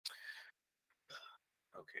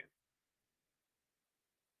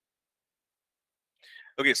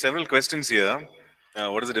Okay, several questions here.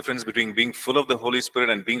 What is the difference between being full of the Holy Spirit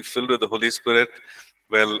and being filled with the Holy Spirit?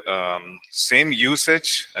 Well, same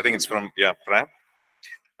usage. I think it's from, Prab.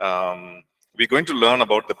 We're going to learn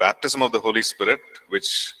about the baptism of the Holy Spirit,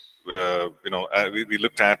 which, we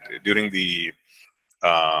looked at during the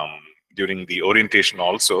orientation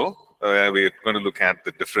also. We're going to look at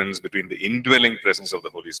the difference between the indwelling presence of the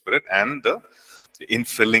Holy Spirit and the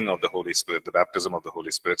infilling of the Holy Spirit, the baptism of the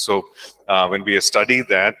Holy Spirit. So when we study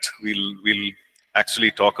that, we'll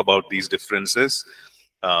actually talk about these differences.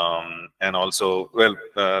 And also, well,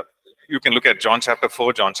 you can look at John chapter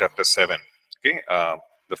 4, John chapter 7. Okay,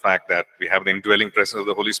 the fact that we have the indwelling presence of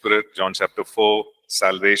the Holy Spirit, John chapter 4,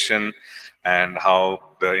 salvation, and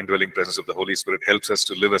how the indwelling presence of the Holy Spirit helps us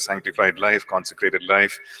to live a sanctified life, consecrated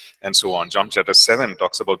life, and so on. John chapter 7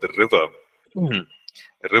 talks about the river. The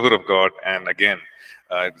river of God, and again,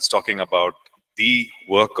 it's talking about the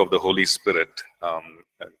work of the Holy Spirit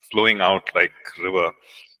flowing out like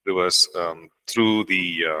rivers through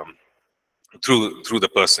the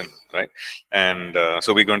person, right? And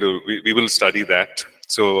so we will study that.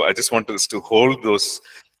 So I just want us to hold those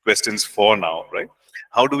questions for now, right?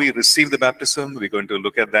 How do we receive the baptism? We're going to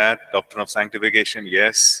look at that. Doctrine of sanctification,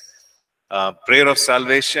 yes. Prayer of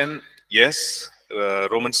salvation, yes.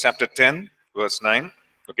 Romans chapter 10, verse 9.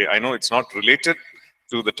 Okay, I know it's not related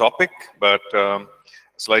to the topic, but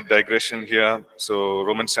slight digression here. So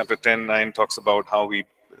Romans chapter 10, 9 talks about how we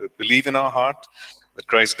believe in our heart that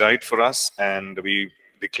Christ died for us, and we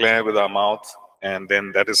declare with our mouth, and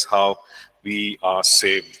then that is how we are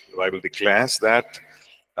saved. The Bible declares that.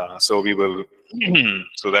 So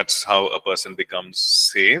that's how a person becomes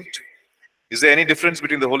saved. Is there any difference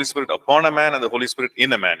between the Holy Spirit upon a man and the Holy Spirit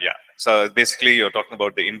in a man? Yeah. So basically, you're talking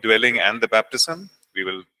about the indwelling and the baptism.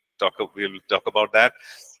 We'll talk about that.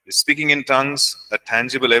 Speaking in tongues, a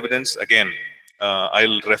tangible evidence. Again,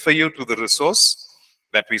 I'll refer you to the resource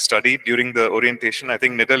that we studied during the orientation. I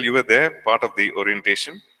think, Nidal, you were there, part of the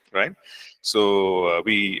orientation, right? So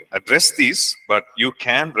we addressed these, but you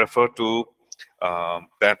can refer to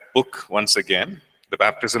that book once again, The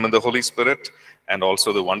Baptism in the Holy Spirit, and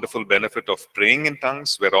also the wonderful benefit of praying in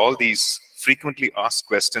tongues, where all these frequently asked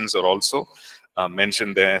questions are also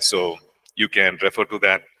mentioned there. So you can refer to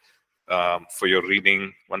that for your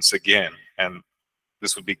reading once again, and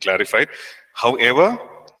this will be clarified. However,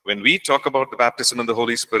 when we talk about the baptism in the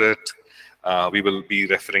Holy Spirit, we will be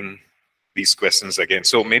referring these questions again.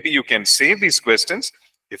 So maybe you can save these questions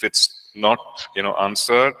if it's not,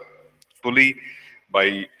 answered fully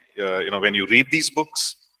by, when you read these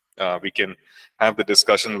books. We can have the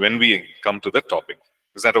discussion when we come to the topic.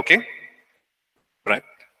 Is that okay? Right?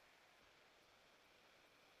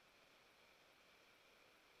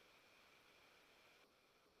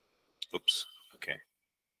 Oops. Okay.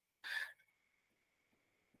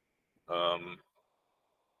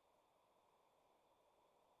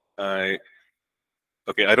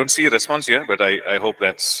 Okay, I don't see a response here, but I hope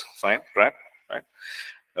that's fine, right? Right.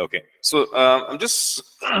 Okay. So I'm just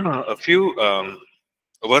a few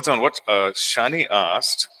words on what Shani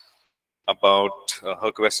asked about.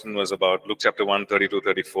 Her question was about Luke chapter 1, 32,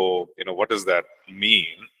 34. What does that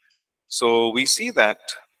mean? So we see that.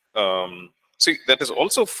 That is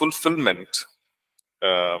also fulfillment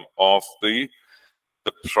of the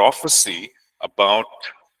prophecy about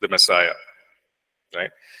the Messiah,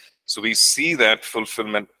 right? So we see that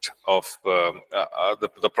fulfillment of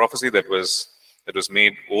the prophecy that was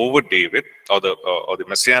made over David, or the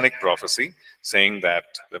messianic prophecy, saying that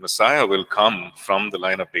the Messiah will come from the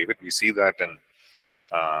line of David. We see that in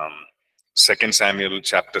 2 Samuel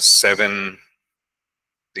chapter 7,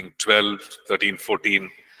 I think 12, 13,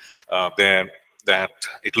 14, there, that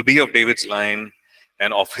it will be of David's line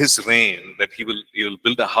and of his reign, that he will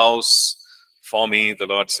build a house for me, the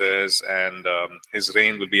Lord says, and his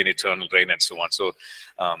reign will be an eternal reign, and so on. So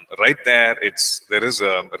right there, there is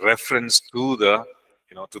a reference to the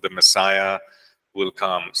Messiah who will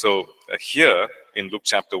come. So here in Luke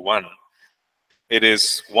chapter 1, it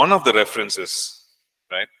is one of the references,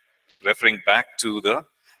 right, referring back to the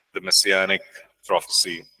messianic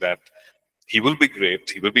prophecy that he will be great,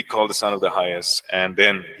 he will be called the Son of the Highest, and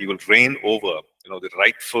then he will reign over, the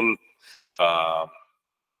rightful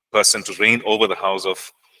person to reign over the house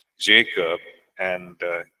of Jacob, and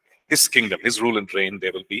his kingdom, his rule and reign,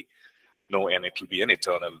 there will be no end. It will be an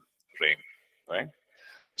eternal reign, right?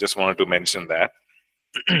 Just wanted to mention that.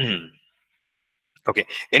 Okay.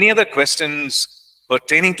 Any other questions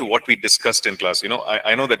pertaining to what we discussed in class?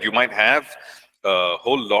 I know that you might have a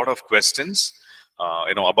whole lot of questions,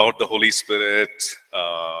 about the Holy Spirit,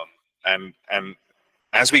 and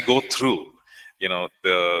as we go through,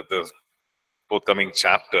 the forthcoming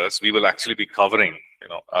chapters, we will actually be covering,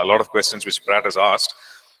 a lot of questions which Brad has asked.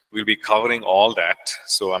 We'll be covering all that.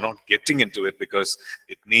 So I'm not getting into it because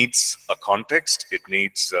it needs a context. It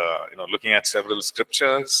needs, looking at several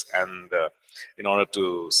scriptures and in order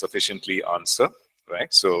to sufficiently answer,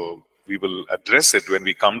 right? So we will address it when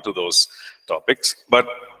we come to those topics. But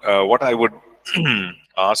what I would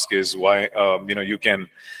ask is why, you can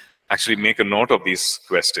actually make a note of these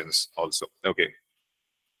questions also. Okay.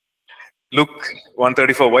 Luke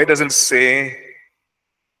 134, why doesn't it say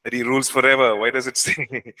that he rules forever? Why does it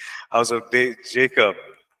say house of Jacob?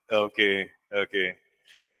 Okay, okay,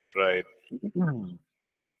 right.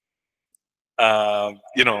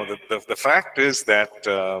 The fact is that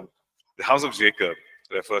the house of Jacob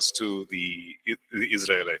refers to the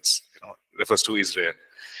Israelites, refers to Israel.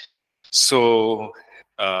 So,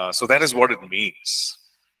 so that is what it means.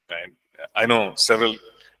 Right? I know several,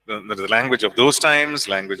 the language of those times,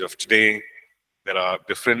 language of today, there are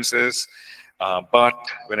differences. But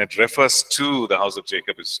when it refers to the house of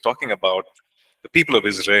Jacob, it's talking about the people of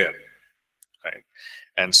Israel, right?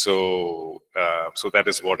 And so, so that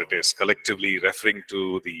is what it is, collectively referring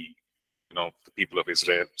to the people of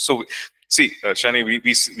Israel. So, see, Shani,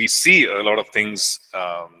 we see a lot of things,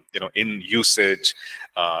 in usage,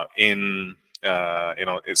 in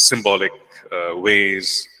symbolic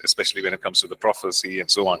ways, especially when it comes to the prophecy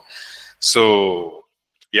and so on. So,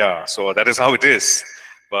 yeah, so that is how it is.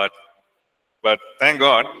 But thank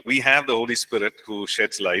God we have the Holy Spirit who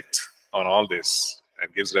sheds light on all this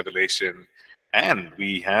and gives revelation, and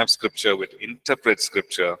we have Scripture which interprets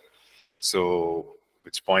Scripture, so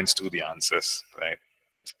which points to the answers, right?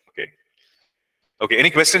 Okay. Okay.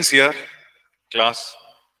 Any questions here, class,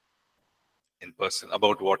 in person,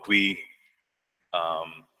 about what we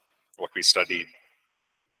studied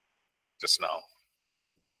just now?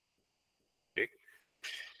 Okay.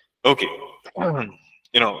 Okay.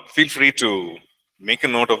 Feel free to make a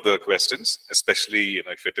note of the questions, especially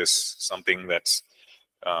if it is something that's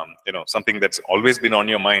something that's always been on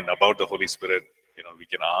your mind about the Holy Spirit. We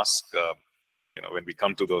can ask when we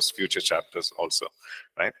come to those future chapters also,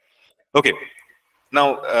 right? Okay.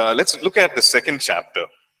 Now let's look at the second chapter.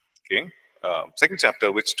 Okay, second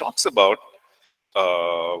chapter, which talks about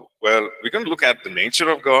well, we're going to look at the nature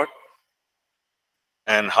of God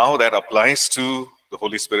and how that applies to the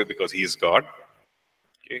Holy Spirit because He is God.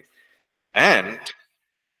 Okay, and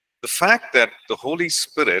the fact that the Holy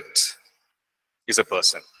Spirit is a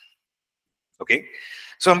person. Okay,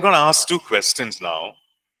 so I'm going to ask two questions now.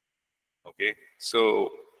 Okay,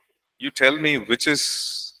 so you tell me which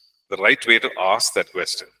is the right way to ask that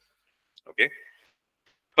question. Okay,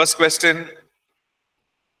 first question,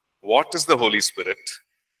 what is the Holy Spirit?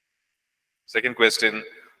 Second question,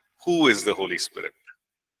 who is the Holy Spirit?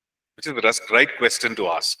 Which is the right question to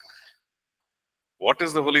ask. What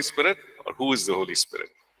is the Holy Spirit or who is the Holy Spirit?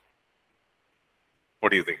 What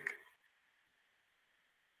do you think?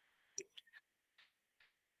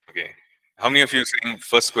 Okay. How many of you saying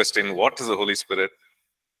first question, what is the Holy Spirit?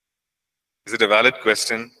 Is it a valid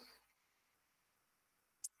question?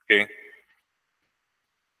 Okay.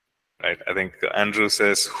 Right. I think Andrew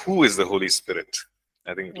says, who is the Holy Spirit?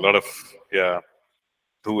 I think a lot of, yeah,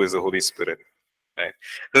 who is the Holy Spirit? Right.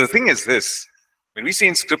 So the thing is this, when we see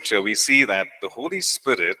in Scripture, we see that the Holy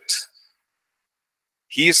Spirit,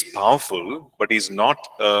 He is powerful, but He's not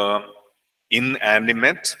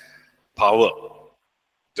inanimate power,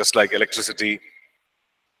 just like electricity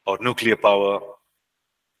or nuclear power,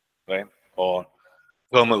 right? Or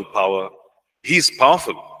thermal power. He's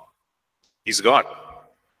powerful. He's God.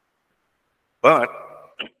 But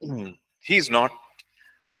He's not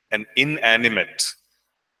an inanimate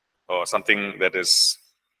or something that is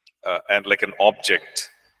and like an object,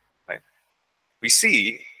 right? We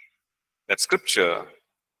see that Scripture,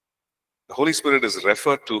 the Holy Spirit is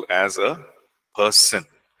referred to as a person.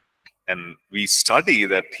 And we study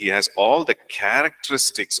that He has all the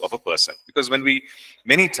characteristics of a person. Because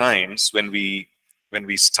many times when we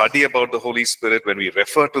study about the Holy Spirit, when we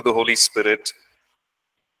refer to the Holy Spirit,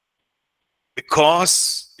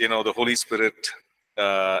 because the Holy Spirit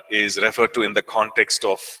is referred to in the context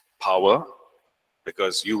of power,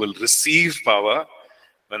 because you will receive power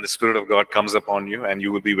when the Spirit of God comes upon you, and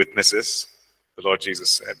you will be witnesses, the Lord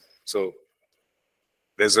Jesus said. So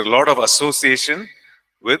there's a lot of association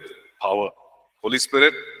with power. Holy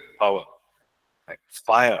Spirit, power. Right?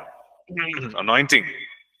 Fire, anointing,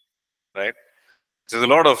 right? There's a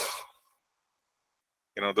lot of,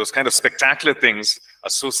 those kind of spectacular things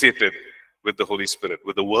associated with the Holy Spirit,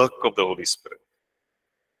 with the work of the Holy Spirit.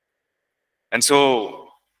 And so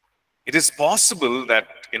it is possible that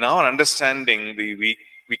in our understanding, we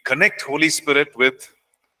we connect Holy Spirit with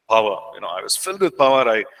power. I was filled with power.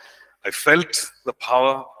 I felt the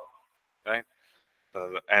power, right?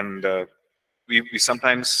 And we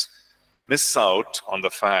sometimes miss out on the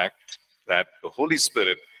fact that the Holy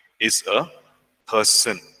Spirit is a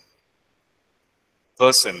person.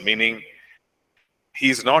 Person, meaning he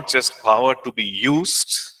is not just power to be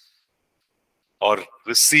used or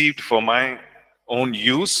received for my own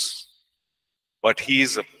use, but he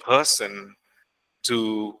is a person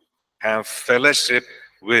to have fellowship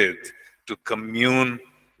with, to commune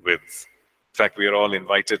with. In fact, we are all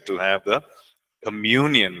invited to have the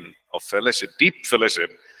communion of fellowship, deep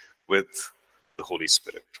fellowship with the Holy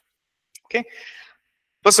Spirit. Okay?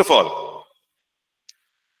 First of all,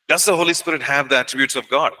 does the Holy Spirit have the attributes of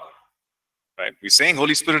God? Right? We're saying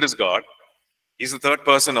Holy Spirit is God. He's the third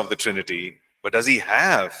person of the Trinity. But does he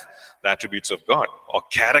have the attributes of God or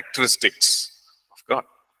characteristics of God?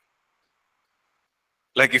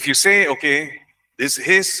 Like if you say, okay, this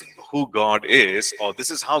is who God is, or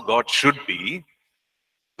this is how God should be,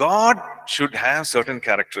 God should have certain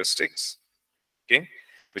characteristics. Okay?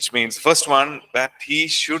 Which means, first one, that he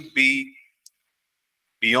should be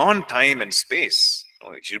beyond time and space.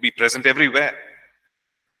 He should be present everywhere.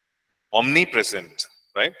 Omnipresent,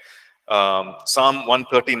 right? Psalm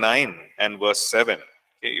 139 and verse 7.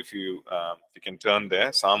 Okay, if you can turn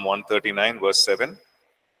there, Psalm 139 verse 7.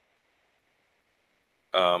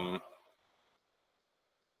 Okay,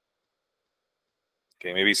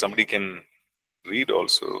 maybe somebody can read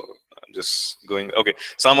also. I'm just going. Okay,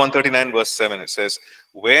 Psalm 139 verse 7. It says,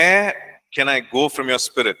 "Where can I go from your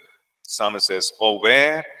spirit?" Psalmist says, "Or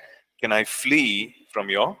where can I flee from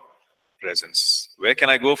your presence?" Where can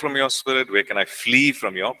I go from your spirit? Where can I flee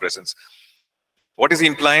from your presence? What is he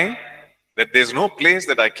implying? That there's no place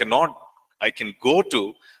that I can go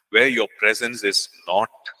to where your presence is not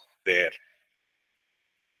there.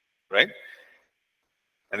 Right?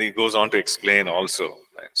 And he goes on to explain also.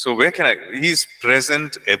 Right? So where can he's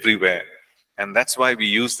present everywhere. And that's why we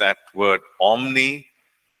use that word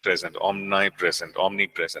omnipresent,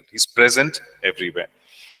 omnipresent. He's present everywhere.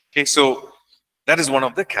 Okay, so that is one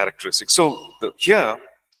of the characteristics. So here,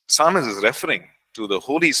 Psalmist is referring to the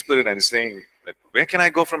Holy Spirit and saying that where can I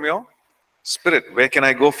go from your spirit? Where can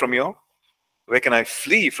I go from where can I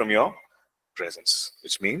flee from your presence?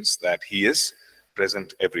 Which means that he is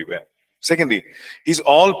present everywhere. Secondly, he's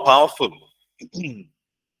all powerful.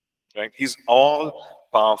 Right? He's all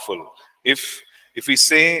powerful. If we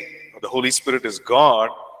say the Holy Spirit is God,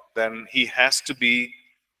 then he has to be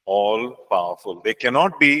all powerful. There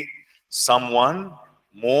cannot be someone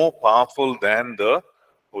more powerful than the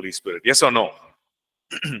Holy Spirit. Yes or no?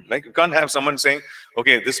 Like you can't have someone saying,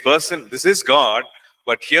 okay, this is God,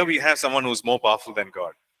 but here we have someone who's more powerful than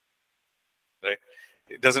God. Right?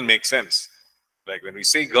 It doesn't make sense. Like when we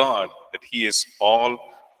say God, that he is all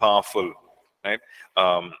powerful. Right?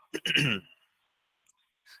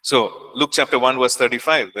 So Luke chapter 1 verse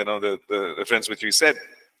 35, the reference which we said,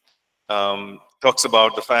 talks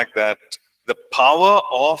about the fact that the power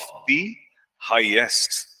of the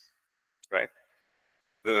highest, right?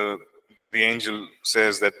 The angel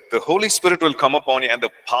says that the Holy Spirit will come upon you and the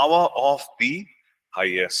power of the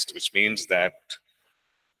highest, which means that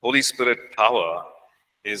Holy Spirit power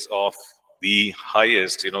is of the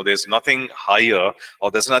highest. There's nothing higher or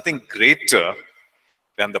there's nothing greater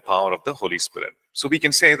than the power of the Holy Spirit. So we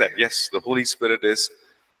can say that, yes, the Holy Spirit is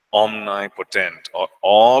omnipotent or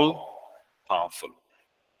all powerful.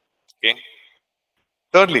 Okay.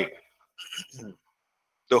 Thirdly,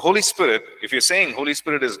 the Holy Spirit, if you're saying Holy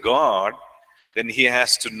Spirit is God, then he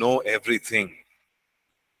has to know everything.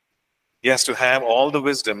 He has to have all the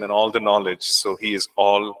wisdom and all the knowledge. So he is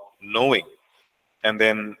all knowing. And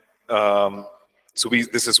then,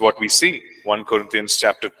 this is what we see. 1 Corinthians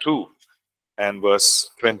chapter 2 and verse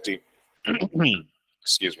 20.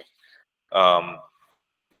 Excuse me.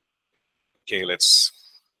 Okay, let's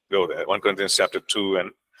go there. 1 Corinthians chapter 2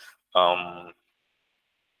 and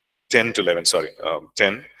 10 to 11,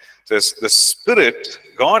 10 says, the Spirit,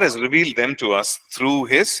 God has revealed them to us through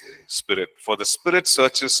his Spirit. For the Spirit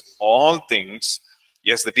searches all things,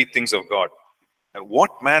 yes, the deep things of God. And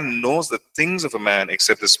what man knows the things of a man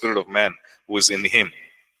except the spirit of man who is in him,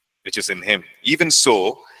 which is in him? Even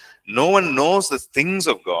so, no one knows the things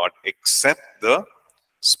of God except the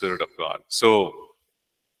Spirit of God. So,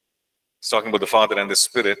 it's talking about the Father and the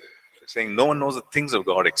Spirit, saying no one knows the things of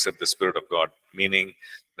God except the Spirit of God, meaning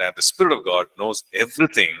that the Spirit of God knows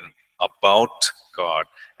everything about God,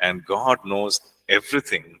 and God knows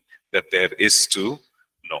everything that there is to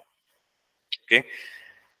know. Okay?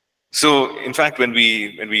 So, in fact, when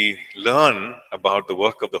we learn about the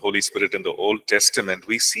work of the Holy Spirit in the Old Testament,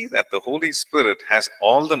 we see that the Holy Spirit has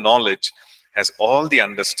all the knowledge, has all the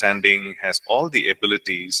understanding, has all the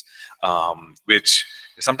abilities, which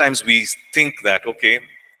sometimes we think that, okay,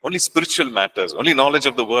 only spiritual matters, only knowledge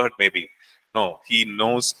of the Word, maybe. No, He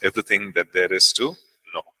knows everything that there is to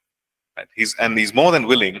know. Right? He's more than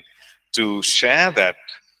willing to share that,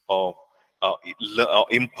 or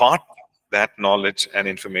impart that knowledge and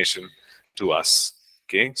information to us.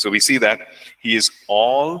 Okay, so we see that He is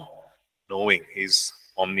all knowing, He's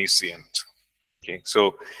omniscient. Okay,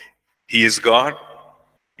 so He is God,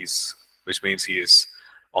 which means He is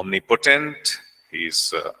omnipotent, He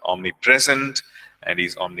is omnipresent, and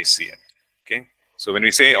He's omniscient. Okay, so when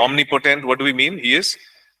we say omnipotent, what do we mean? He is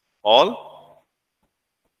all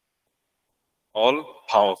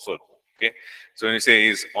powerful. Okay, so when we say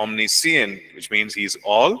He's omniscient, which means He's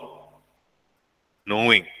all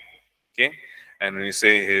knowing. Okay, and when we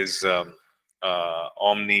say He's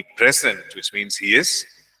omnipresent, which means He is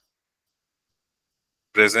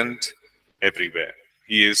present everywhere.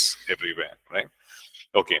 He is everywhere, right?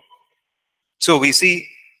 Okay, so we see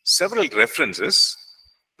several references,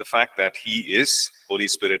 the fact that Holy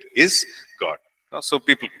Spirit is God. Now, so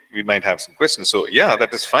people, we might have some questions. So yeah,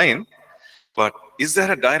 that is fine. But is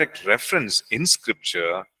there a direct reference in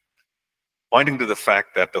Scripture pointing to the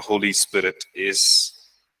fact that the Holy Spirit is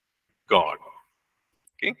God?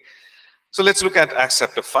 Okay, so let's look at Acts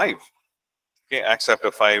chapter 5. Okay, Acts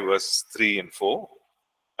chapter 5, verse 3 and 4.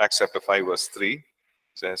 Acts chapter 5, verse 3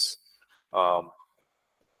 says,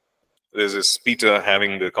 there's this Peter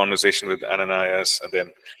having the conversation with Ananias, and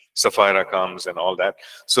then Sapphira comes and all that.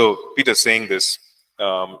 So Peter's saying this,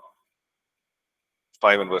 5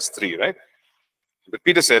 and verse 3, right? But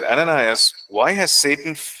Peter said, Ananias, why has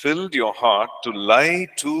Satan filled your heart to lie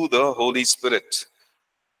to the Holy Spirit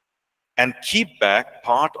and keep back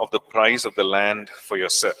part of the price of the land for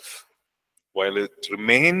yourself? While it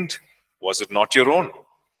remained, was it not your own?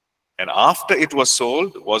 And after it was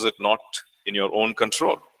sold, was it not in your own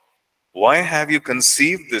control? Why have you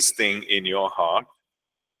conceived this thing in your heart?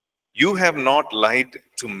 You have not lied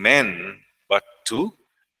to men, but to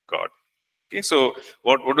God. Okay, so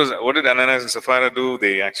what did Ananias and Sapphira do?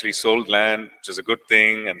 They actually sold land, which is a good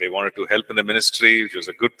thing, and they wanted to help in the ministry, which was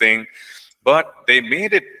a good thing. But they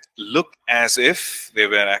made it look as if they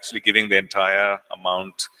were actually giving the entire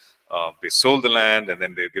amount. They sold the land, and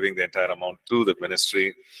then they're giving the entire amount to the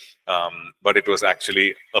ministry. But it was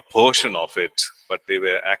actually a portion of it. But they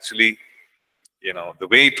were actually, the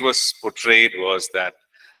way it was portrayed was that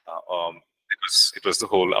it was the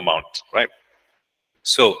whole amount, right?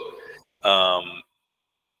 So,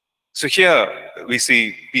 so here we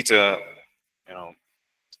see Peter,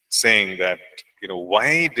 saying that,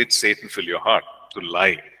 why did Satan fill your heart to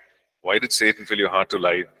lie? Why did Satan fill your heart to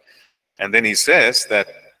lie? And then he says that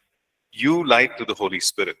you lied to the Holy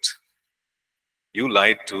Spirit. You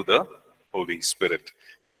lied to the Holy Spirit.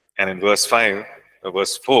 And in verse 4,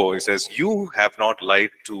 it says, you have not lied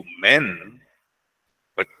to men,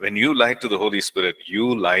 but when you lied to the Holy Spirit,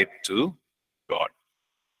 you lied to God.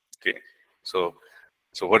 Okay, so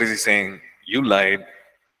what is he saying? You lied,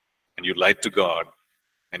 and you lied to God,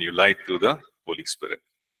 and you lied to the Holy Spirit.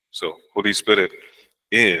 So Holy Spirit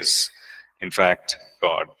is, in fact,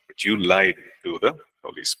 God, but you lied to the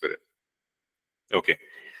Holy Spirit. Okay.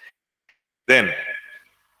 Then,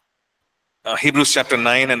 Hebrews chapter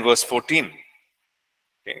 9 and verse 14.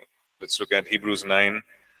 Okay, let's look at Hebrews 9.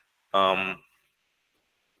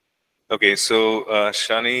 Okay, so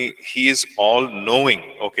Shani, he is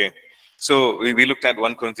all-knowing. Okay, so we looked at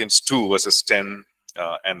 1 Corinthians 2, verses 10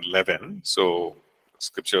 and 11. So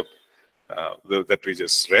scripture that we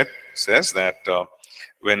just read says that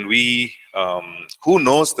when who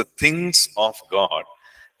knows the things of God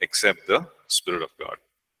except the Spirit of God?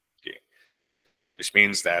 Okay, which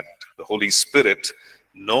means that the Holy Spirit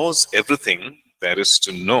knows everything there is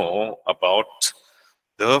to know about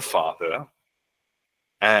the Father,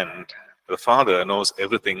 and the Father knows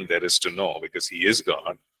everything there is to know because He is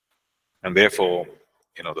God, and therefore,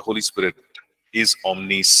 the Holy Spirit is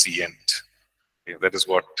omniscient. Okay, that is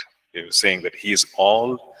what he was saying, that He is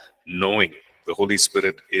all knowing. The Holy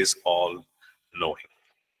Spirit is all knowing.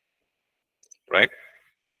 Right?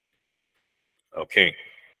 Okay.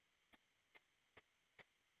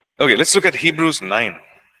 Okay, let's look at Hebrews 9.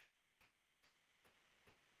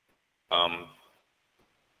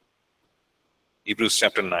 Hebrews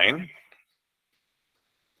chapter 9,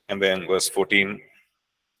 and then verse 14.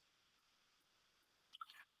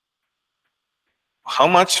 How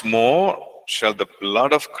much more shall the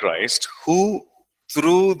blood of Christ, who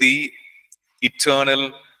through the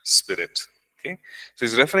eternal Spirit. Okay, so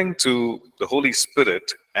he's referring to the Holy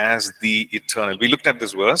Spirit as the eternal. We looked at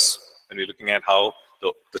this verse and we're looking at how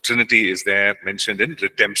the Trinity is there mentioned in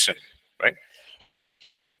redemption, right?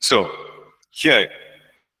 So here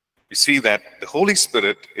you see that the Holy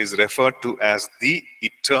Spirit is referred to as the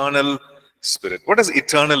eternal Spirit. What does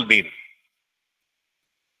eternal mean?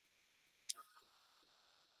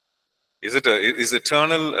 Is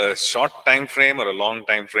eternal a short time frame or a long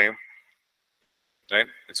time frame? Right?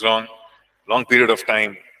 It's long period of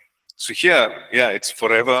time. So here, yeah, it's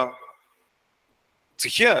forever. So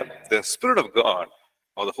here, the Spirit of God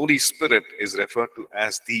or the Holy Spirit is referred to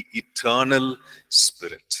as the eternal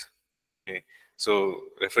Spirit. Okay? So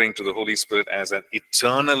referring to the Holy Spirit as an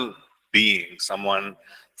eternal being, someone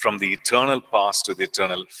from the eternal past to the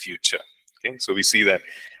eternal future. Okay? So we see that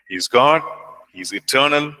he's God, he's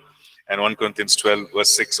eternal, and 1 Corinthians 12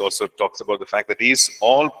 verse 6 also talks about the fact that he is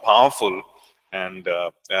all powerful and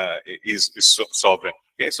is sovereign.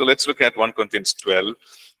 Okay, so let's look at 1 Corinthians 12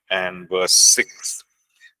 and verse 6.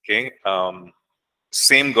 Okay,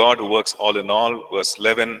 same God who works all in all. Verse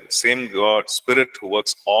 11, same God, Spirit who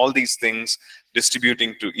works all these things,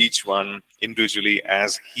 distributing to each one individually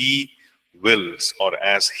as he wills or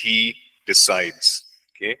as he decides.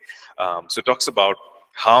 Okay, so it talks about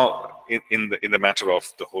how in the matter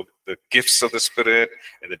of the gifts of the Spirit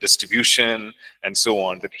and the distribution and so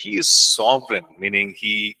on, that he is sovereign, meaning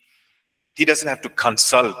he doesn't have to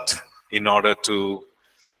consult in order to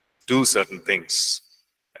do certain things.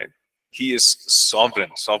 Right? He is sovereign.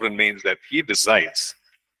 Sovereign means that he decides,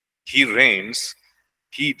 he reigns,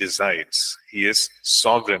 he decides. He is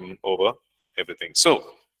sovereign over everything. So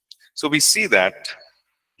we see that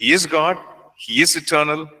he is God, he is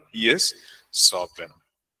eternal, he is sovereign.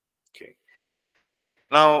 Okay.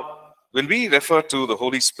 Now, when we refer to the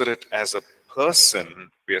Holy Spirit as a person,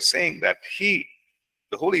 we are saying that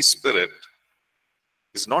the Holy Spirit,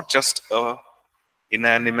 is not just a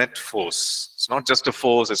inanimate force. It's not just a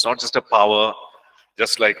force, it's not just a power,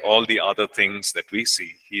 just like all the other things that we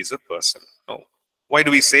see. He is a person. No. Why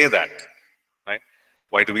do we say that? Right?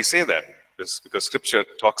 Why do we say that? Because Scripture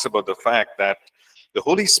talks about the fact that the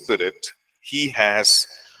Holy Spirit, he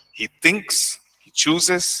thinks, he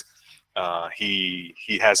chooses,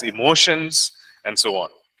 he has emotions, and so on.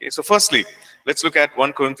 Okay, so firstly, let's look at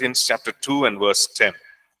 1 Corinthians chapter 2 and verse 10.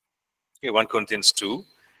 Okay, 1 Corinthians 2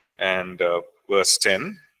 and verse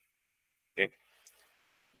 10. Okay.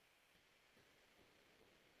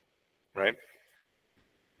 Right?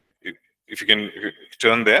 If you can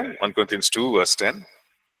turn there, 1 Corinthians 2 verse 10.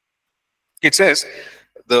 It says,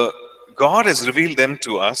 God has revealed them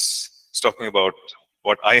to us. It's talking about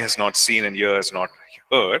what eye has not seen and ear has not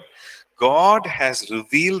heard. God has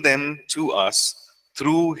revealed them to us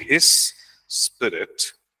through his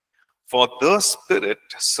Spirit. For the Spirit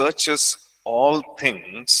searches all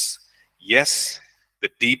things, yes, the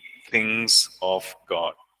deep things of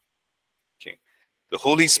God. Okay. The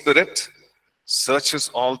Holy Spirit searches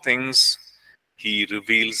all things. He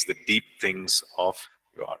reveals the deep things of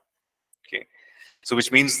God. Okay. So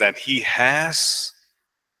which means that he has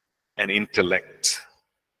an intellect.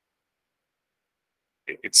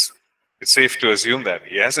 It's safe to assume that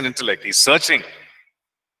he has an intellect. He's searching,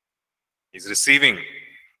 he's receiving,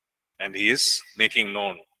 and he is making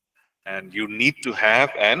known. And you need to have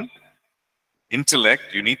an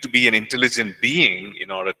intellect. You need to be an intelligent being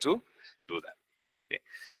in order to do that. Okay.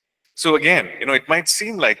 So again, it might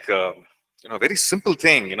seem like a very simple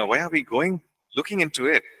thing. Why are we looking into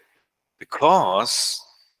it? Because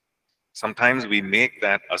sometimes we make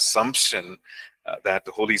that assumption that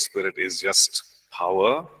the Holy Spirit is just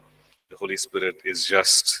power. The Holy Spirit is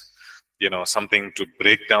just, something to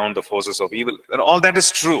break down the forces of evil. And all that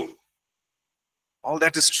is true. All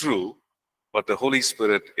that is true, but the Holy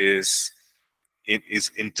Spirit is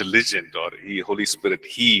intelligent, or Holy Spirit,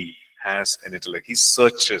 he has an intellect. He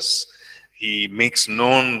searches. He makes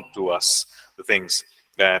known to us the things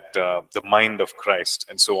that the mind of Christ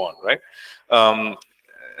and so on, right?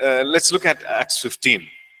 Let's look at Acts 15.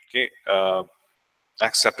 Okay,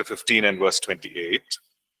 Acts chapter 15 and verse 28.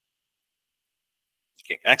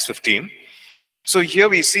 Okay, Acts 15. So here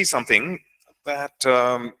we see something that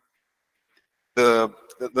the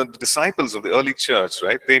disciples of the early church,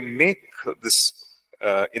 right? They make this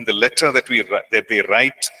in the letter that they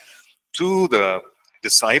write to the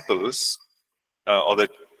disciples of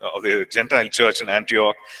the Gentile church in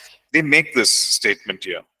Antioch. They make this statement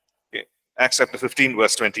here. Okay. Acts chapter 15,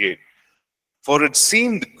 verse 28. For it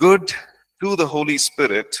seemed good to the Holy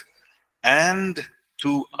Spirit and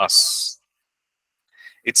to us.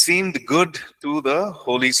 It seemed good to the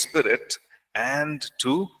Holy Spirit and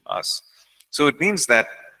to us. So it means that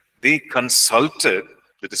they consulted,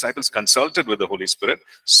 the disciples consulted with the Holy Spirit,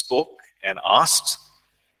 spoke and asked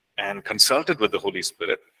and consulted with the Holy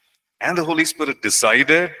Spirit. And the Holy Spirit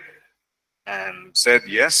decided and said,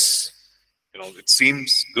 yes, it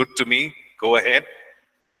seems good to me, go ahead,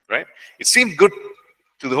 right? It seemed good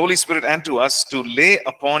to the Holy Spirit and to us to lay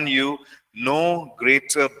upon you no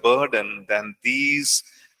greater burden than these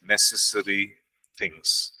necessary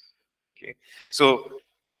things. Okay, so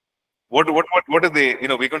what are they?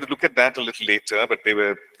 We're going to look at that a little later. But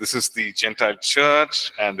this is the Gentile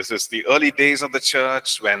church, and this is the early days of the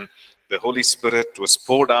church when the Holy Spirit was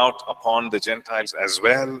poured out upon the Gentiles as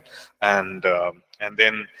well, and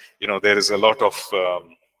then there is a lot of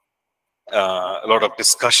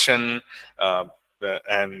discussion.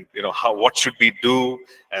 And what should we do,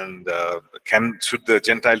 and should the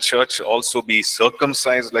Gentile church also be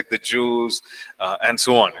circumcised like the Jews, and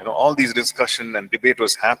so on. All these discussion and debate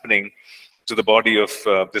was happening to the body of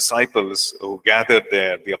disciples who gathered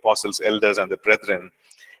there, the apostles, elders, and the brethren.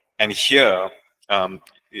 And here,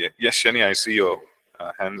 yes, Shani, I see your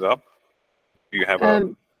hands up. You have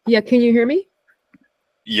yeah, can you hear me?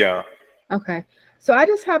 Yeah. Okay. So I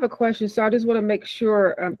just have a question. So I just want to make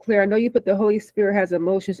sure I'm clear. I know you put the Holy Spirit has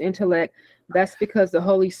emotions, intellect. That's because the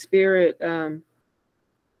Holy Spirit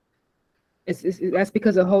that's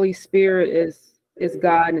because the Holy Spirit is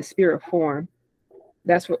God in the spirit form.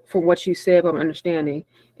 That's from what you said, I'm understanding.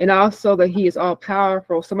 And also that he is all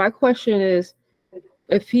powerful. So my question is,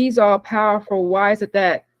 if he's all powerful, why is it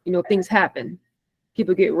that things happen?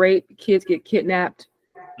 People get raped, kids get kidnapped.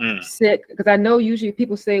 Sick, because I know usually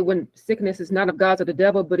people say when sickness is not of God or the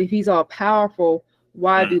devil, but if he's all powerful,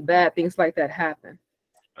 why do bad things like that happen?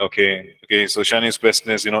 Okay. So Shani's question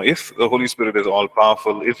is, if the Holy Spirit is all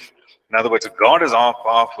powerful, in other words, if God is all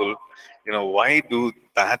powerful, why do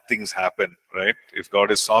bad things happen, right? If God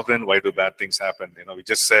is sovereign, why do bad things happen? We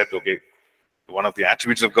just said, okay, one of the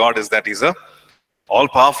attributes of God is that he's a all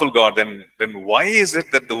powerful God. Then why is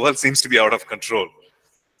it that the world seems to be out of control,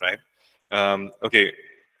 right? Okay.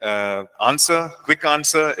 Quick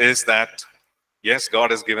answer is that, yes,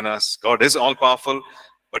 God is all powerful,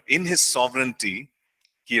 but in his sovereignty,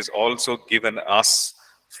 he has also given us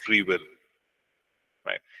free will,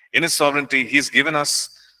 right? In his sovereignty, he's given us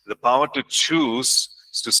the power to choose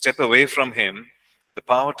to step away from him, the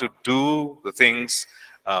power to do the things,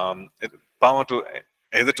 power to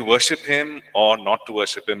either to worship him or not to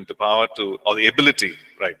worship him, or the ability,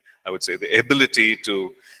 right? I would say the ability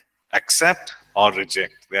to accept or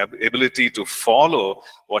reject, the ability to follow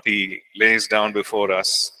what he lays down before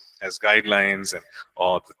us as guidelines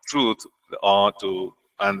or the truth,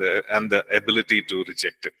 and the ability to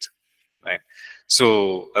reject it, right?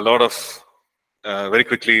 So a lot of very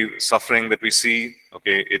quickly suffering that we see,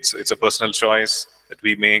 okay, it's a personal choice that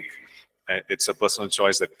we make. It's a personal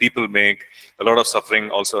choice that people make. A lot of suffering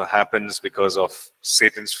also happens because of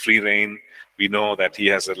Satan's free reign. We know that he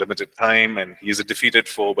has a limited time and he is a defeated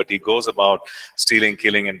foe, but he goes about stealing,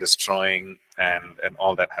 killing, and destroying, and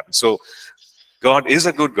all that happens. So God is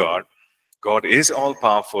a good God. God is all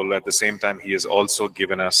powerful. At the same time, he has also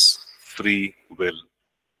given us free will,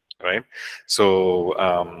 right?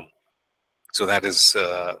 So, so that is,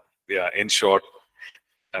 in short,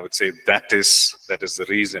 I would say that is the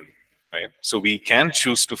reason, right? So we can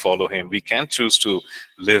choose to follow him. We can choose to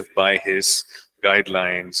live by his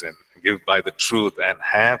guidelines and give by the truth and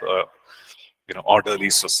have a orderly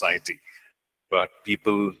society. But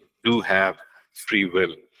people do have free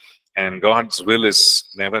will, and God's will is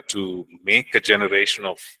never to make a generation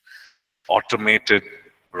of automated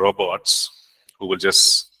robots who will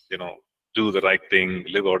just do the right thing,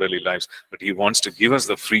 live orderly lives. But he wants to give us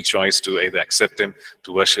the free choice to either accept him,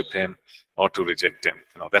 to worship him, or to reject him.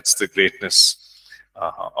 That's the greatness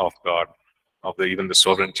of God, even the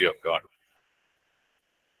sovereignty of God.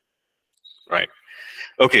 Right.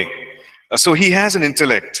 Okay. So he has an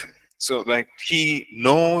intellect. So like he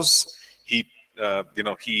knows, he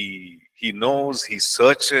knows, he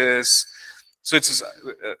searches. So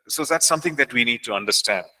so that's something that we need to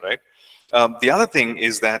understand, right? The other thing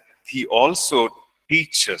is that he also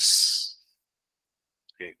teaches.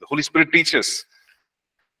 Okay, the Holy Spirit teaches.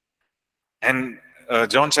 And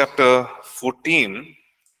John chapter 14,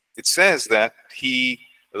 it says that the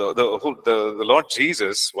Lord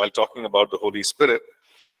Jesus, while talking about the Holy Spirit,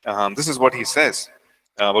 this is what he says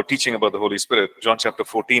about teaching about the Holy Spirit. John chapter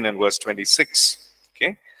 14 and verse 26.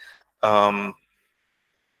 Okay. But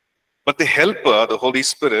the Helper, the Holy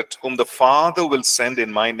Spirit, whom the Father will send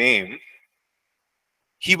in my name,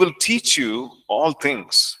 he will teach you all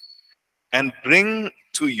things and bring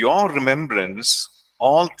to your remembrance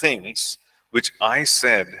all things which I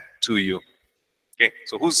said to you. Okay,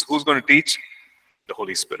 so who's going to teach? The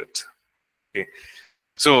Holy Spirit. Okay,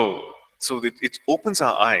 so it opens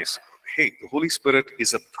our eyes. Hey, the Holy Spirit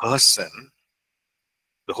is a person.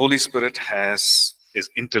 The Holy Spirit is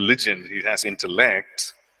intelligent. He has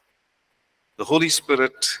intellect. The Holy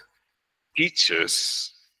Spirit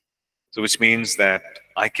teaches. So which means that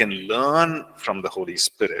I can learn from the Holy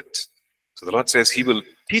Spirit. So the Lord says He will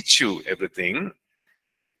teach you everything,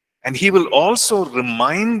 and He will also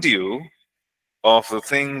remind you of the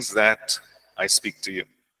things that I speak to you.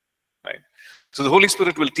 Right? So the Holy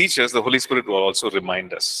Spirit will teach us. The Holy Spirit will also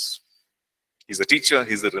remind us. He's a teacher.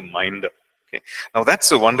 He's a reminder. Okay. Now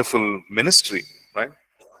that's a wonderful ministry, right?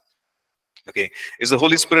 Okay. Is the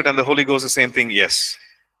Holy Spirit and the Holy Ghost the same thing? Yes.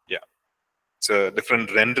 Yeah. It's a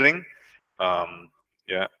different rendering.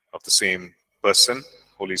 Yeah, of the same person,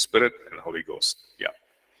 Holy Spirit and Holy Ghost. Yeah.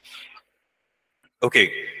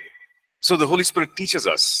 Okay. So the Holy Spirit teaches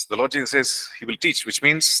us. The Lord Jesus says He will teach, which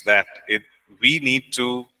means that we need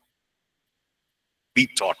to be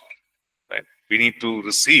taught, right? We need to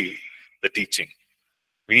receive the teaching.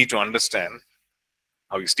 We need to understand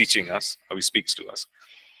how He's teaching us, how He speaks to us.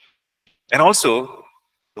 And also,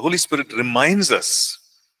 the Holy Spirit reminds us.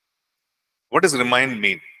 What does remind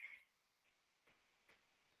mean?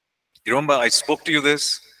 You remember, I spoke to you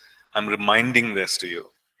this, I'm reminding this to you.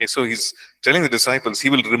 Okay, so He's telling the disciples, He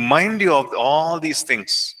will remind you of all these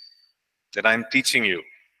things that I'm teaching you.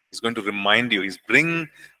 He's going to remind you. He's bring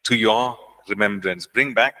to your remembrance,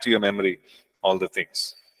 bring back to your memory all the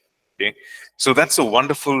things. Okay, so that's a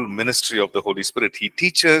wonderful ministry of the Holy Spirit. He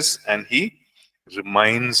teaches and He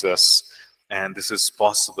reminds us, and this is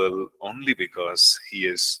possible only because He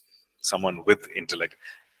is someone with intellect.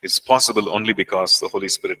 It's possible only because the Holy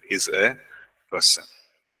Spirit is a person.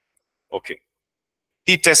 Okay.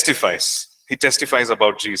 He testifies. He testifies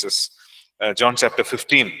about Jesus. John chapter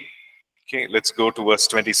 15. Okay, let's go to verse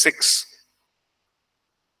 26.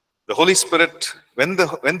 The Holy Spirit, when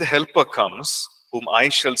the Helper comes, whom I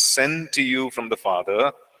shall send to you from the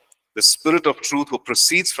Father, the Spirit of truth who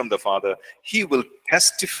proceeds from the Father, He will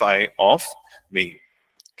testify of me.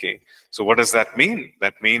 Okay, so what does that mean?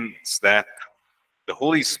 That means that the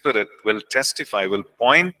Holy Spirit will testify, will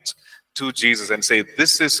point to Jesus and say,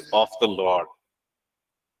 this is of the Lord.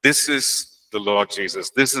 This is the Lord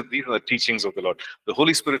Jesus. These are the teachings of the Lord. The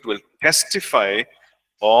Holy Spirit will testify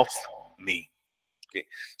of me. Okay.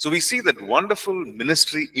 So we see that wonderful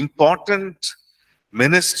ministry,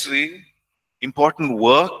 important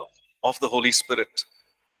work of the Holy Spirit,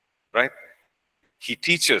 right? He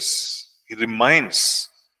teaches, He reminds,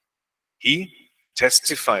 He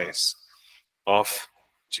testifies of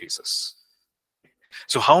Jesus.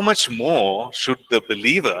 So how much more should the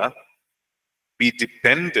believer be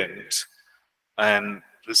dependent and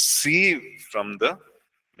receive from the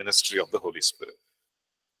ministry of the Holy Spirit,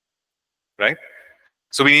 right?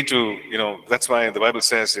 So we need to, that's why the Bible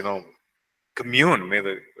says, commune. May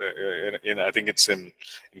I think it's in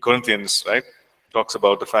Corinthians, right? Talks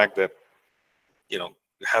about the fact that,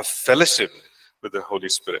 have fellowship with the Holy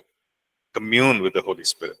Spirit, commune with the Holy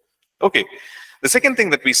Spirit. Okay. The second thing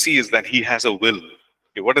that we see is that He has a will.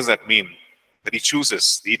 Okay, what does that mean? That He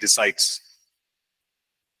chooses, He decides,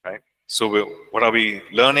 right? So what are we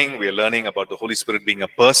learning? We are learning about the Holy Spirit being a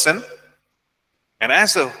person. And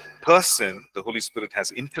as a person, the Holy Spirit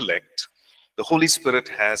has intellect. The Holy Spirit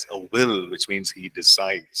has a will, which means He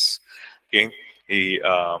decides. Okay,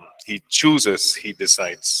 He chooses, He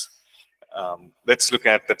decides. Let's look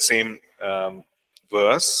at that same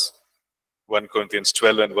verse, 1 Corinthians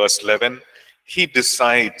 12 and verse 11. He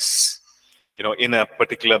decides, in a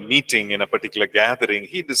particular meeting, in a particular gathering,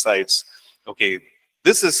 He decides, okay,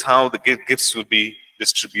 this is how the gifts will be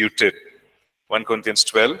distributed. 1 Corinthians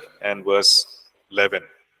 12 and verse 11.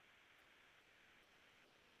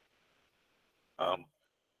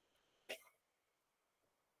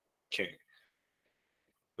 Okay.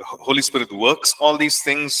 The Holy Spirit works all these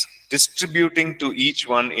things, distributing to each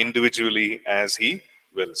one individually as He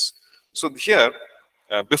wills. So here,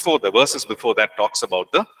 the verses before that talks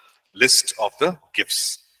about the list of the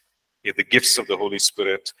gifts. The gifts of the Holy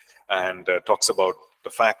Spirit, and talks about the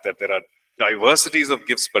fact that there are diversities of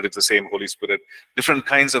gifts, but it's the same Holy Spirit. Different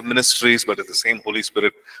kinds of ministries, but it's the same Holy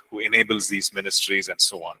Spirit who enables these ministries, and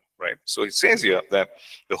so on, right? So it says here that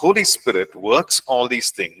the Holy Spirit works all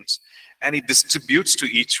these things, and He distributes to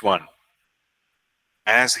each one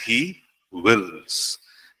as He wills.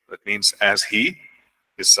 That means as He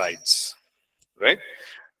decides, right?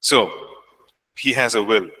 So He has a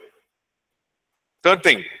will. Third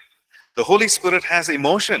thing, the Holy Spirit has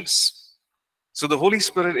emotions. So the Holy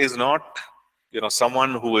Spirit is not,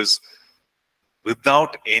 someone who is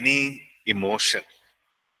without any emotion.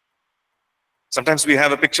 Sometimes we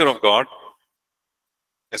have a picture of God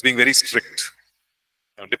as being very strict.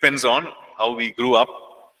 Depends on how we grew up,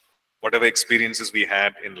 whatever experiences we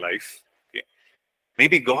had in life. Okay.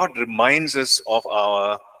 Maybe God reminds us of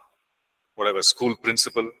our whatever school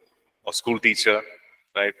principal or school teacher,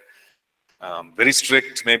 right? Very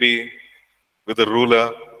strict, maybe with a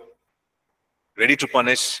ruler, ready to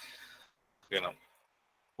punish,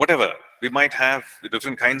 whatever. We might have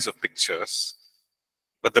different kinds of pictures,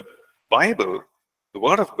 but the Bible, the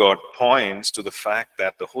Word of God, points to the fact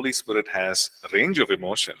that the Holy Spirit has a range of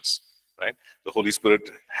emotions, right? The Holy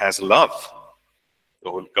Spirit has love.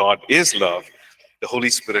 God is love. The Holy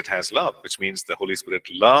Spirit has love, which means the Holy Spirit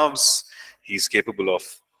loves. He's capable of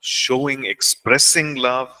showing, expressing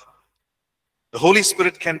love. The Holy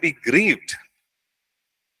Spirit can be grieved.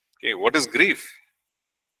 Okay, what is grief?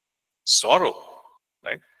 Sorrow,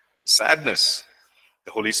 right? Sadness.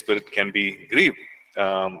 The Holy Spirit can be grieved.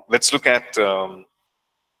 Let's look at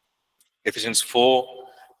Ephesians 4,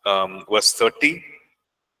 verse 30.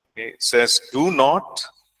 Okay, it says, do not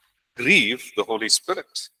grieve the Holy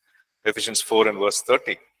Spirit. Ephesians 4 and verse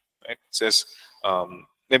 30. Right? It says,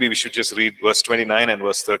 maybe we should just read verse 29 and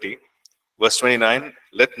verse 30. Verse 29,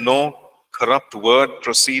 let no corrupt word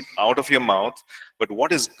proceed out of your mouth, but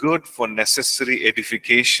what is good for necessary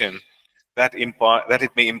edification, that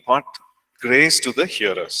it may impart grace to the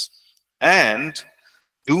hearers. And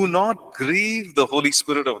do not grieve the Holy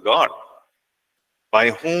Spirit of God,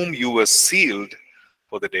 by whom you were sealed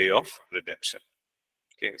for the day of redemption.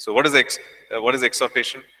 Okay, so what is the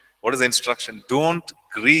exhortation? What is the instruction? Don't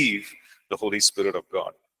grieve the Holy Spirit of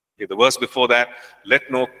God. Okay, the verse before that, let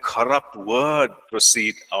no corrupt word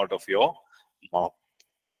proceed out of your mouth.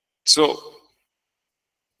 So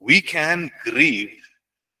we can grieve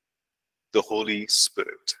the Holy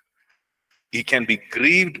Spirit. He can be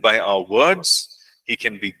grieved by our words. He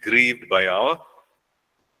can be grieved by our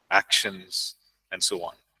actions and so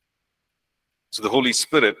on. So the Holy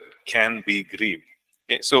Spirit can be grieved.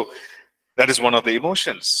 Okay, so that is one of the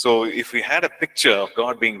emotions. So if we had a picture of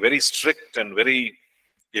God being very strict and very,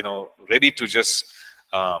 ready to just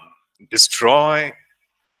destroy,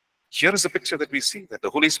 here is a picture that we see, that the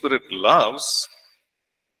Holy Spirit loves,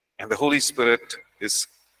 and the Holy Spirit is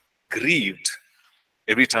grieved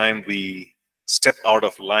every time we step out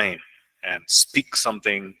of line and speak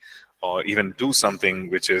something or even do something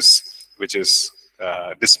which is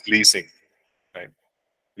displeasing. Right?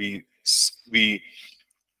 We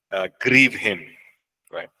grieve Him.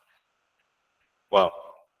 Right? Wow.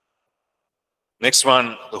 Next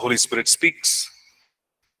one, the Holy Spirit speaks.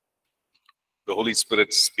 The Holy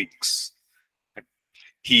Spirit speaks.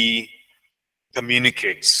 He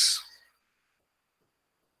communicates.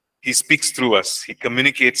 He speaks through us. He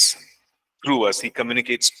communicates through us. He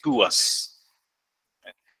communicates to us.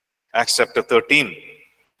 Acts chapter 13.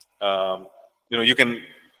 You can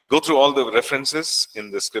go through all the references in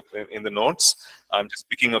the script, in the notes. I'm just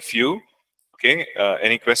picking a few. Okay.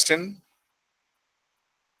 Any question?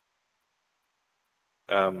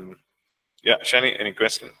 Yeah, Shani, any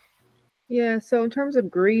question? Yeah, so in terms of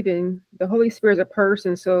grieving, the Holy Spirit is a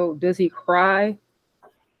person, so does he cry?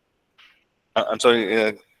 I'm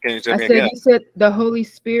sorry, can you tell me again? again? You said the Holy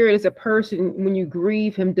Spirit is a person. When you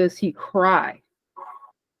grieve him, does he cry?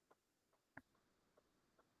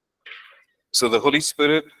 So the Holy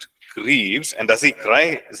Spirit grieves, and does he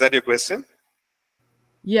cry? Is that your question?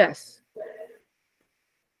 Yes.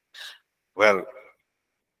 Well,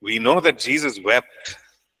 we know that Jesus wept.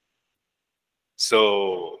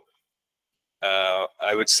 So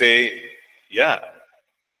I would say, yeah.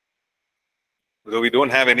 Though we don't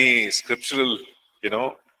have any scriptural,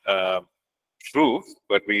 proof,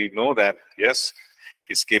 but we know that yes,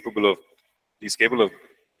 he's capable of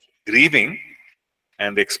grieving,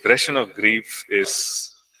 and the expression of grief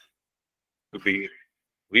is to be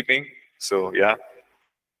weeping. So yeah,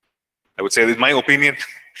 I would say, in my opinion,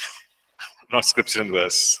 not scripture and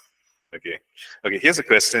verse. Okay. Here's a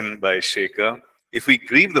question by Shaker. If we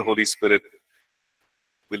grieve the Holy Spirit,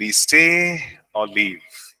 will he stay or leave?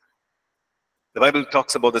 The Bible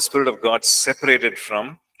talks about the Spirit of God separated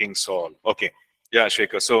from King Saul. Okay. Yeah,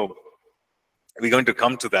 Shaker. So we're going to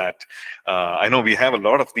come to that. I know we have a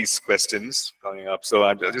lot of these questions coming up, so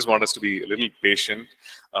I just want us to be a little patient.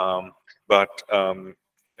 But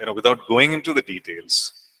without going into the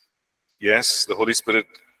details, yes, the Holy Spirit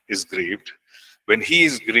is grieved. When he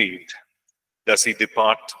is grieved, does he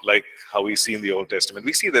depart like how we see in the Old Testament?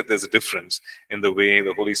 We see that there's a difference in the way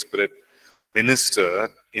the Holy Spirit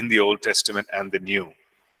ministered in the Old Testament and the New,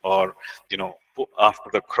 or after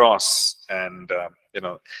the cross, and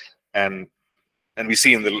And we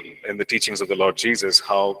see in the teachings of the Lord Jesus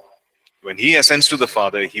how when he ascends to the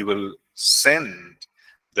Father, he will send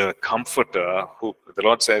the Comforter, who the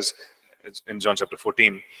Lord says in John chapter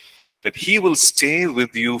 14, that he will stay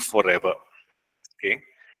with you forever. Okay?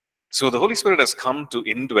 So the Holy Spirit has come to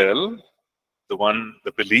indwell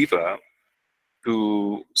the believer,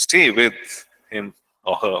 to stay with him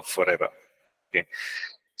or her forever. Okay?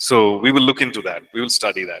 So we will look into that. We will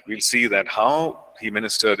study that. We'll see that how he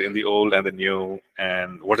ministered in the old and the new,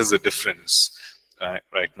 and what is the difference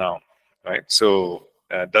right now, right? So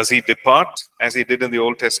does he depart as he did in the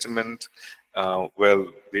Old Testament? Well,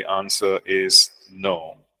 the answer is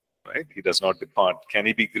no, right? He does not depart. Can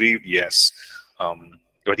he be grieved? Yes.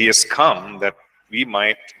 But he has come that we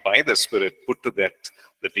might, by the Spirit, put to death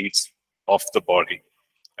the deeds of the body,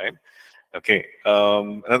 right? Okay.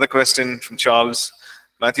 Another question from Charles.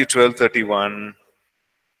 Matthew 12:31.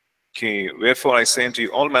 Okay, wherefore I say unto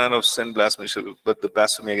you, all manner of sin, blasphemy, but the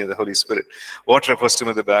blasphemy against the Holy Spirit. What refers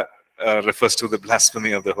to the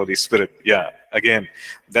blasphemy of the Holy Spirit? Yeah, again,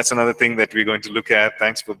 that's another thing that we're going to look at.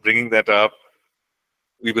 Thanks for bringing that up.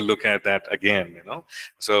 We will look at that again.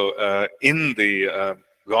 So in the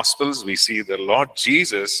Gospels, we see the Lord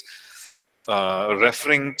Jesus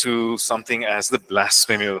referring to something as the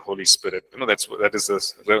blasphemy of the Holy Spirit. That is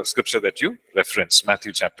the scripture that you referenced,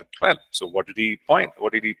 Matthew chapter 12. So what did he point?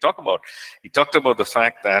 What did he talk about? He talked about the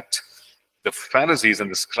fact that the Pharisees and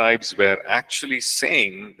the scribes were actually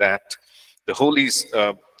saying that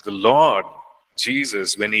the Lord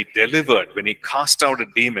Jesus, when he cast out a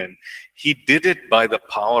demon, he did it by the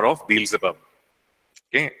power of Beelzebub.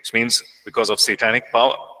 Okay, which means because of satanic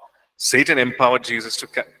power. Satan empowered Jesus to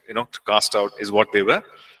cast out, is what they were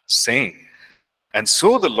saying. And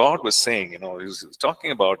so the Lord was saying, he was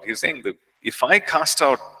saying that if I cast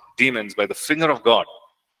out demons by the finger of God,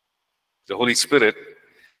 the Holy Spirit,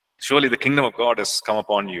 surely the kingdom of God has come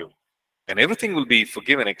upon you, and everything will be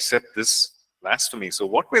forgiven except this blasphemy. So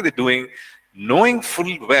what were they doing, knowing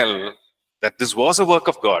full well that this was a work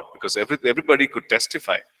of God, because everybody could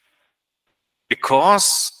testify,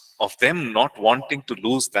 because of them not wanting to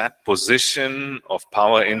lose that position of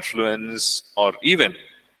power, influence, or even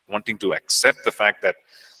wanting to accept the fact that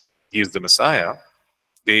he is the Messiah,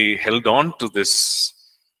 they held on to this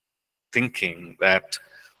thinking that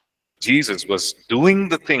Jesus was doing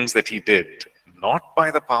the things that he did, not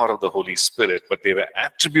by the power of the Holy Spirit, but they were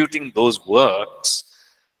attributing those works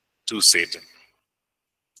to Satan.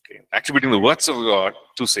 Okay? Attributing the works of God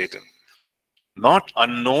to Satan. Not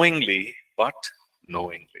unknowingly, but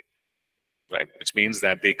knowingly. Right? Which means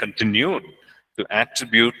that they continued to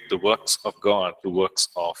attribute the works of God to works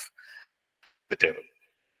of the devil.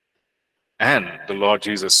 And the Lord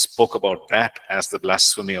Jesus spoke about that as the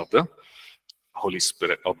blasphemy of the Holy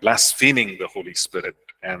Spirit, or blaspheming the Holy Spirit.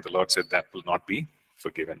 And the Lord said that will not be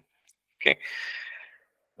forgiven.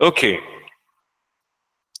 Okay,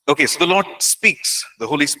 so the Lord speaks. The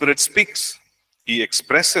Holy Spirit speaks. He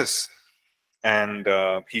expresses, and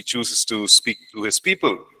he chooses to speak to his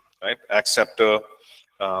people. Right? Acts chapter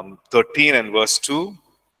 13 and verse 2.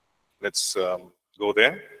 Let's go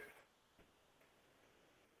there.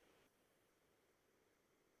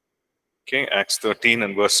 Okay, Acts 13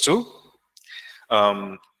 and verse 2.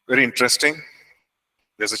 Very interesting.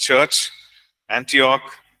 There's a church, Antioch.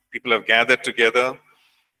 People have gathered together.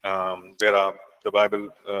 There are, the Bible,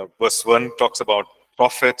 verse 1 talks about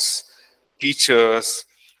prophets, teachers,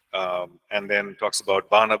 and then talks about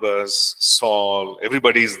Barnabas, Saul,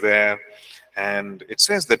 everybody's there. And it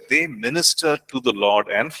says that they ministered to the Lord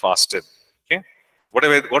and fasted. Okay,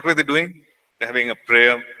 what were they doing? They're having a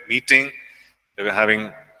prayer meeting. They were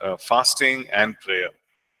having fasting and prayer.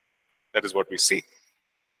 That is what we see.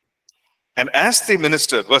 And as they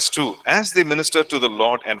ministered, verse 2, as they ministered to the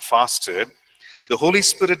Lord and fasted, the Holy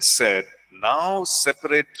Spirit said, now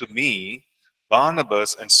separate to me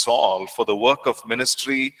Barnabas and Saul for the work of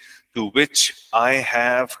ministry to which I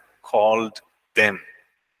have called them.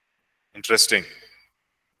 Interesting,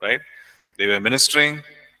 right? They were ministering,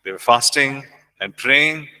 they were fasting and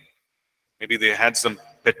praying. Maybe they had some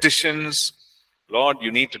petitions. Lord,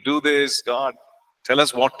 you need to do this. God, tell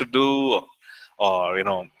us what to do. Or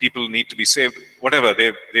people need to be saved. Whatever,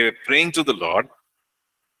 they were praying to the Lord.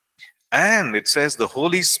 And it says the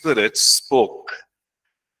Holy Spirit spoke.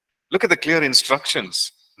 Look at the clear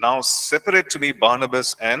instructions. Now separate to me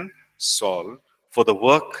Barnabas and Saul for the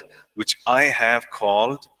work which I have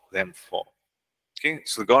called them for. Okay,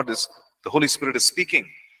 so the Holy Spirit is speaking.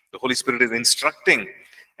 The Holy Spirit is instructing,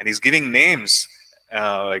 and he's giving names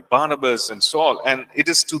like Barnabas and Saul, and it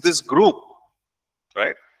is to this group,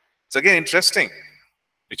 right? It's again interesting,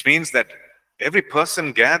 which means that every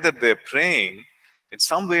person gathered there praying in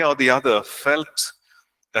some way or the other felt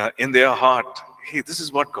in their heart, hey, this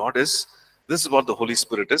is what God is. This is what the Holy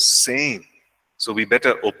Spirit is saying. So we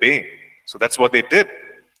better obey. So that's what they did.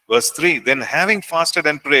 Verse 3, then having fasted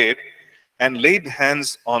and prayed and laid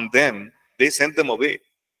hands on them, they sent them away.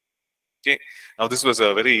 Okay. Now this was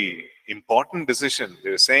a very important decision. They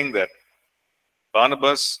were saying that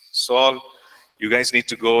Barnabas, Saul, you guys need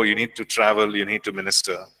to go, you need to travel, you need to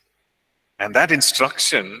minister. And that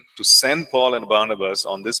instruction to send Paul and Barnabas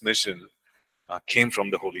on this mission came from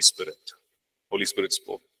the Holy Spirit. Holy Spirit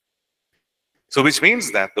spoke. So which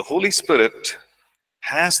means that the Holy Spirit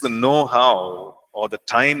has the know-how or the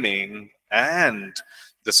timing and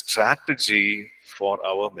the strategy for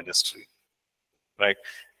our ministry. Right?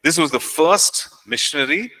 This was the first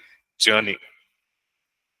missionary journey.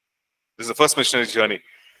 This is the first missionary journey.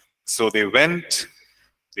 So they went,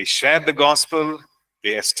 they shared the gospel,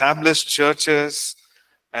 they established churches,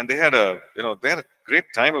 and they had a great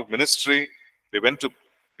time of ministry. They went to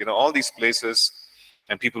all these places,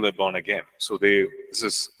 and people were born again. So this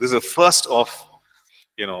is the first of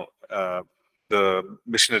the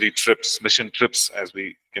missionary trips, mission trips as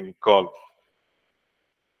we can call.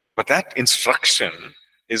 But that instruction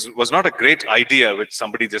was not a great idea which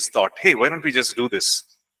somebody just thought, hey, why don't we just do this?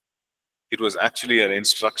 It was actually an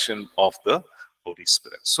instruction of the Holy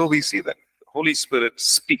Spirit. So we see that the Holy Spirit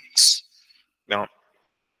speaks. Now,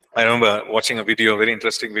 I remember watching a video, a very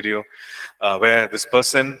interesting video, where this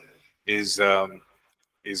person is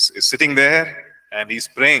sitting there and he's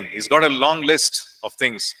praying. He's got a long list of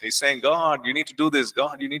things. He's saying, God, you need to do this.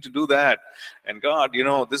 God, you need to do that. And God,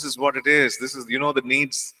 this is what it is. This is, the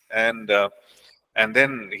needs. And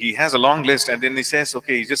then he has a long list, and then he says,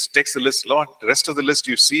 okay, he just takes the list. Lord, the rest of the list,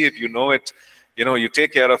 you see it, you know it, you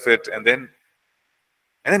take care of it. And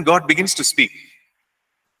then God begins to speak.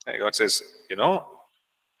 And God says,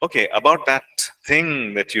 okay, about that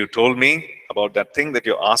thing that you told me, about that thing that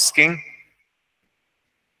you're asking,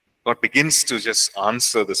 God begins to just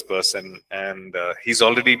answer this person, and he's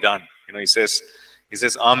already done. He says,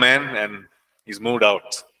 Amen, and he's moved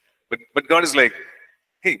out. But God is like,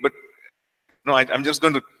 hey, but no, I'm just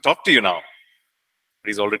going to talk to you now. But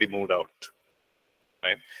he's already moved out,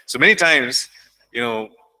 right? So many times,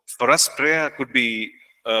 for us, prayer could be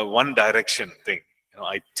a one direction thing.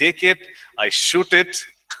 I take it, I shoot it,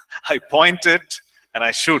 I point it, and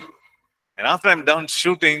I shoot. And after I'm done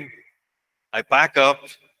shooting, I pack up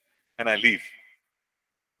and I leave,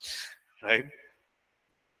 right?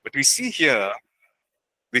 But we see here,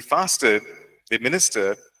 they fasted, they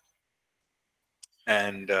ministered,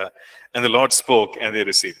 and the Lord spoke, and they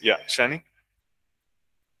received. Yeah, Shani?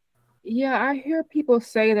 Yeah, I hear people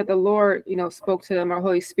say that the Lord, spoke to them, our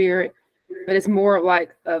Holy Spirit, but it's more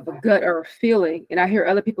like of a gut or a feeling. And I hear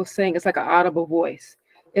other people saying it's like an audible voice.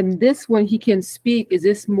 And this one, he can speak. Is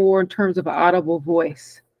this more in terms of an audible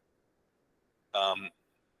voice?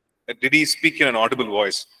 Did he speak in an audible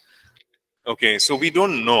voice? Okay, so we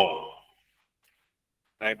don't know.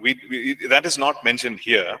 Right? That is not mentioned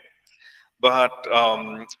here. But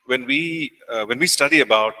when we study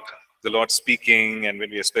about the Lord speaking, and when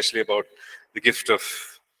we especially about the gift of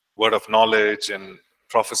word of knowledge and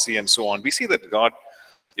prophecy and so on, we see that God,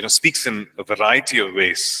 speaks in a variety of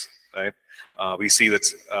ways, right? We see that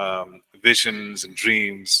visions and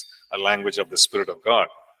dreams are language of the Spirit of God.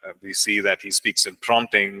 We see that he speaks in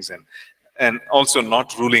promptings and also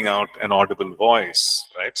not ruling out an audible voice,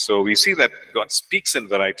 right? So we see that God speaks in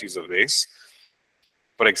varieties of ways.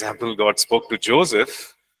 For example, God spoke to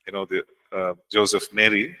Joseph, Joseph,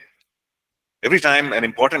 Mary. Every time an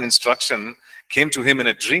important instruction came to him in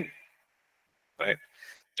a dream, right?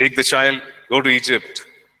 Take the child, go to Egypt.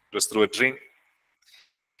 It was through a dream.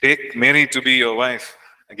 Take Mary to be your wife.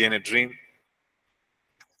 Again, a dream.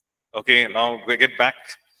 Okay, now we get back.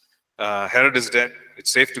 Herod is dead. It's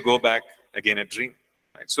safe to go back. Again, a dream.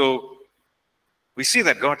 Right? So we see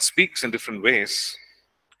that God speaks in different ways,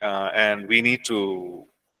 and we need to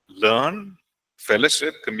learn,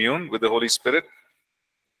 fellowship, commune with the Holy Spirit,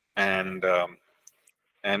 and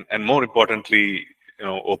more importantly,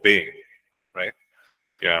 obey. Right?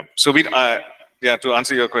 Yeah. So to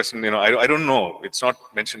answer your question, I don't know. It's not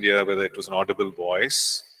mentioned here whether it was an audible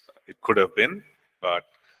voice. It could have been, but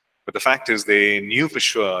the fact is they knew for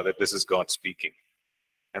sure that this is God speaking,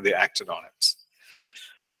 and they acted on it.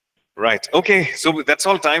 Right. Okay. So that's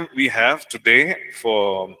all time we have today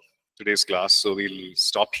for today's class. So we'll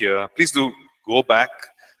stop here. Please do go back,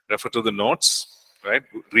 refer to the notes, right?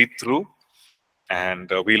 Read through, and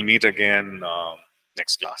we'll meet again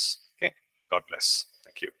next class. Okay. God bless.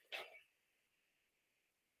 Thank you.